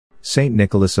Saint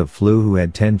Nicholas of Flue, who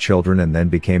had 10 children and then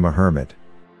became a hermit.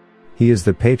 He is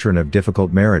the patron of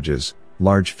difficult marriages,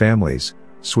 large families,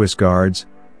 Swiss guards,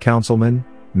 councilmen,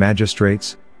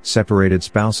 magistrates, separated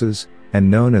spouses, and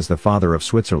known as the Father of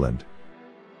Switzerland.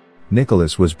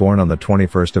 Nicholas was born on the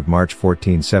 21st of March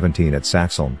 1417 at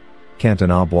Saxeln,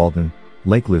 Canton Obwalden,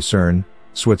 Lake Lucerne,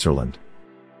 Switzerland.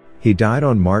 He died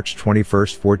on March 21,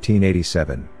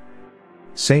 1487.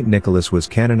 Saint Nicholas was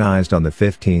canonized on the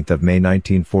 15th of May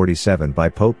 1947 by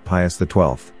Pope Pius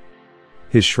XII.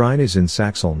 His shrine is in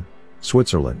Saxeln,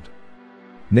 Switzerland.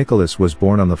 Nicholas was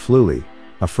born on the Flue,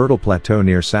 a fertile plateau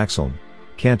near Saxeln,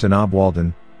 Canton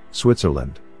Obwalden,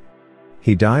 Switzerland.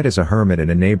 He died as a hermit in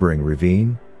a neighboring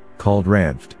ravine, called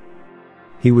Ranft.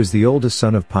 He was the oldest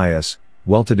son of pious,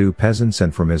 well-to-do peasants,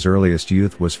 and from his earliest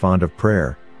youth was fond of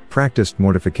prayer, practiced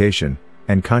mortification,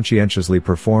 and conscientiously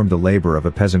performed the labor of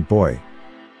a peasant boy.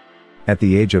 At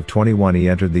the age of 21 he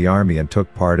entered the army and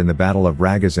took part in the Battle of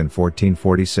Ragas in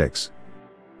 1446.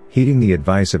 Heeding the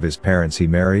advice of his parents, he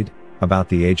married, about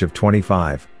the age of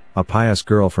 25, a pious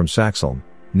girl from Saxeln,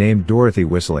 named Dorothy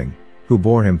Whistling, who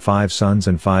bore him 5 sons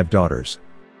and 5 daughters.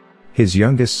 His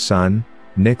youngest son,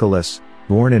 Nicholas,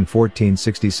 born in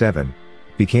 1467,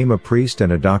 became a priest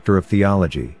and a doctor of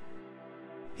theology.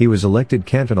 He was elected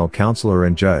cantonal councillor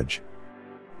and judge.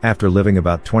 After living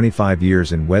about 25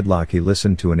 years in wedlock, he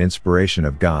listened to an inspiration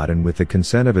of God and with the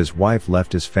consent of his wife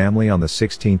left his family on the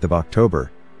 16th of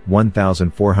October,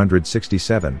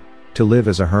 1467, to live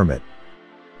as a hermit.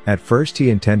 At first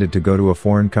he intended to go to a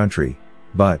foreign country,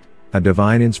 but a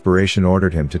divine inspiration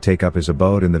ordered him to take up his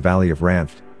abode in the valley of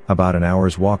Ranft, about an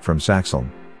hour's walk from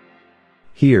Saxeln.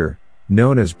 Here,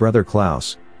 known as Brother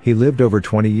Klaus, he lived over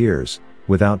 20 years,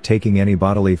 without taking any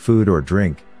bodily food or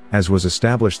drink, as was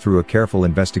established through a careful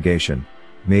investigation,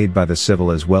 made by the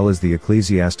civil as well as the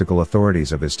ecclesiastical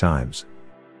authorities of his times.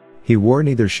 He wore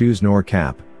neither shoes nor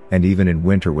cap, and even in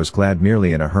winter was clad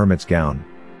merely in a hermit's gown.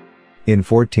 In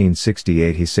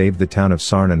 1468 he saved the town of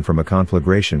Sarnen from a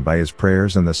conflagration by his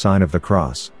prayers and the sign of the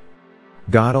cross.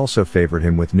 God also favored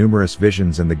him with numerous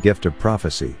visions and the gift of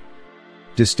prophecy.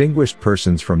 Distinguished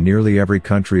persons from nearly every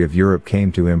country of Europe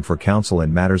came to him for counsel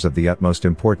in matters of the utmost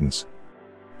importance.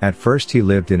 At first he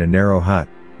lived in a narrow hut,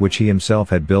 which he himself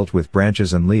had built with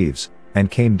branches and leaves, and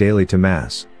came daily to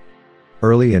Mass.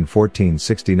 Early in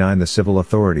 1469 the civil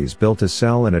authorities built a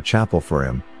cell and a chapel for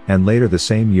him, and later the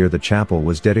same year the chapel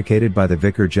was dedicated by the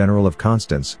Vicar General of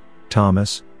Constance,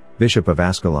 Thomas, Bishop of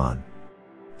Ascalon.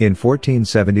 In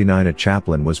 1479 a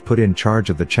chaplain was put in charge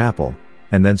of the chapel,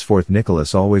 and thenceforth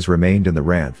Nicholas always remained in the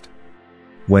Ranft.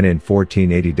 When in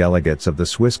 1480 delegates of the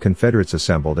Swiss Confederates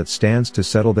assembled at Stans to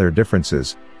settle their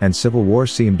differences, and civil war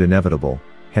seemed inevitable,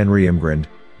 Henry Imgrand,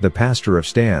 the pastor of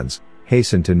Stans,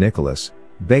 hastened to Nicholas,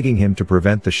 begging him to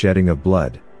prevent the shedding of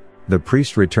blood. The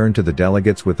priest returned to the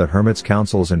delegates with the hermit's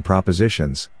counsels and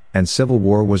propositions, and civil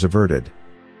war was averted.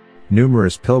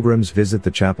 Numerous pilgrims visit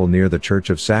the chapel near the church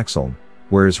of Saxeln,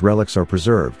 where his relics are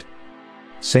preserved.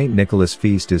 St. Nicholas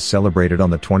Feast is celebrated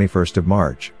on the 21st of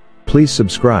March. Please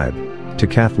subscribe to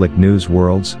Catholic News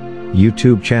World's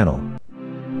YouTube channel.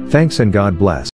 Thanks and God bless.